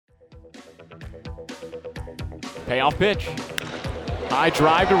Payoff pitch. High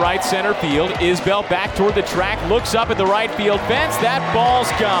drive to right center field. Isbell back toward the track, looks up at the right field fence. That ball's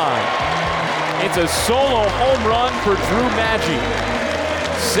gone. It's a solo home run for Drew Maggi.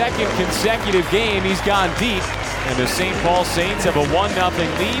 Second consecutive game he's gone deep, and the St. Paul Saints have a 1-0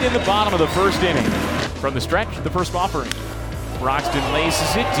 lead in the bottom of the first inning. From the stretch, the first offering. Broxton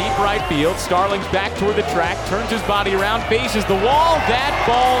laces it deep right field. Starling's back toward the track, turns his body around, faces the wall. That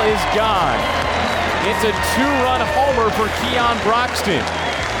ball is gone. It's a 2-run homer for Keon Broxton.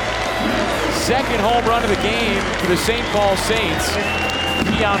 Second home run of the game for the St. Paul Saints.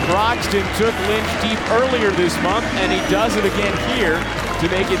 Keon Broxton took Lynch deep earlier this month, and he does it again here to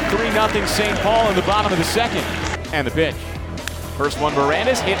make it 3-0 St. Paul in the bottom of the second. And the pitch. First one,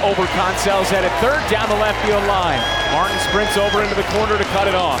 Miranda's hit over Concel's head at third, down the left field line. Martin sprints over into the corner to cut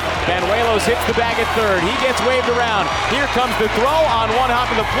it off. Banuelos hits the bag at third. He gets waved around. Here comes the throw on one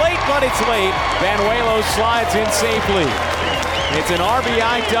hop of the plate, but it's late. Banuelos slides in safely. It's an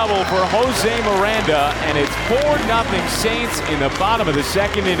RBI double for Jose Miranda, and it's 4-0 Saints in the bottom of the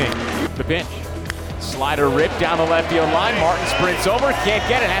second inning. The pitch. Slider ripped down the left field line. Martin sprints over, can't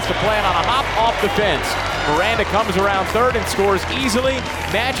get it, has to play it on a hop off the fence. Miranda comes around third and scores easily.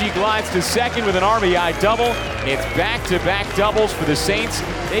 Maggi glides to second with an RBI double. It's back-to-back doubles for the Saints.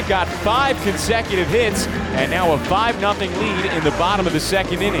 They've got 5 consecutive hits and now a 5-0 lead in the bottom of the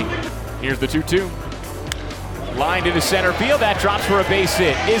second inning. Here's the 2-2. Lined into center field, that drops for a base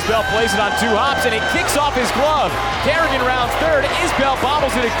hit. Isbell plays it on 2 hops and it kicks off his glove. Kerrigan rounds third, Isbell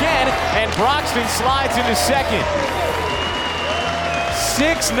bobbles it again, and Broxton slides into second.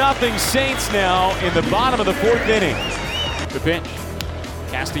 6-0 Saints now in the bottom of the fourth inning. The pitch.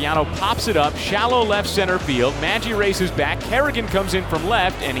 Castellano pops it up, shallow left center field. Maggi races back, Kerrigan comes in from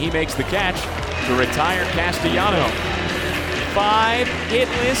left, and he makes the catch to retire Castellano. 5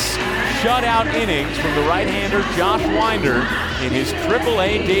 hitless shutout innings from the right-hander Josh Winder in his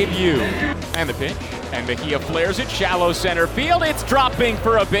AAA debut. And the pitch. And Mejia flares it, shallow center field. It's dropping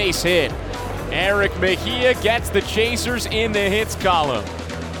for a base hit. Eric Mejia gets the Chasers in the hits column.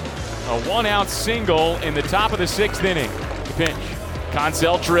 A 1-out single in the top of the 6th inning. The pitch.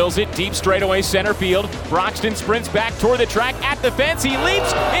 Concel drills it deep straightaway center field. Broxton sprints back toward the track at the fence. He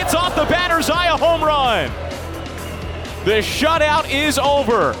leaps. It's off the batter's eye, a home run. The shutout is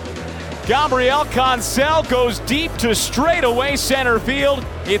over. Gabriel Concel goes deep to straightaway center field.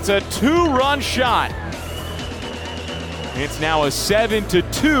 It's a 2-run shot. It's now a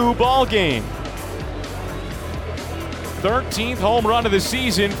 7-2 ball game. 13th home run of the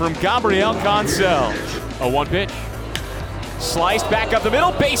season from Gabriel Concel. A 1-pitch. Sliced back up the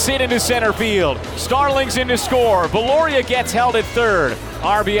middle, base hit into center field. Starling's in to score. Valoria gets held at third.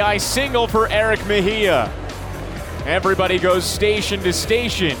 RBI single for Eric Mejia. Everybody goes station to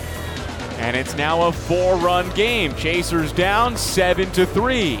station. And it's now a 4-run game. Chasers down 7-3.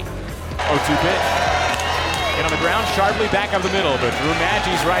 0-2 pitch. Hit on the ground, sharply back up the middle, but Drew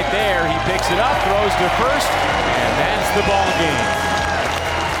Maggi's right there. He picks it up, throws to first, and that's the ball game.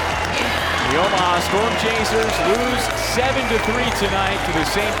 The Omaha Storm Chasers lose 7-3 tonight to the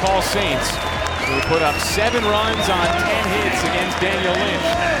St. Paul Saints, who put up 7 runs on 10 hits against Daniel Lynch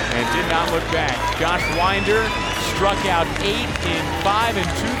and did not look back. Josh Winder struck out 8 in 5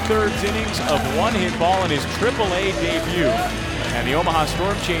 2/3 innings of 1-hit ball in his AAA debut. And the Omaha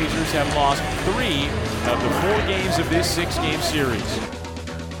Storm Chasers have lost 3 of the 4 games of this 6-game series.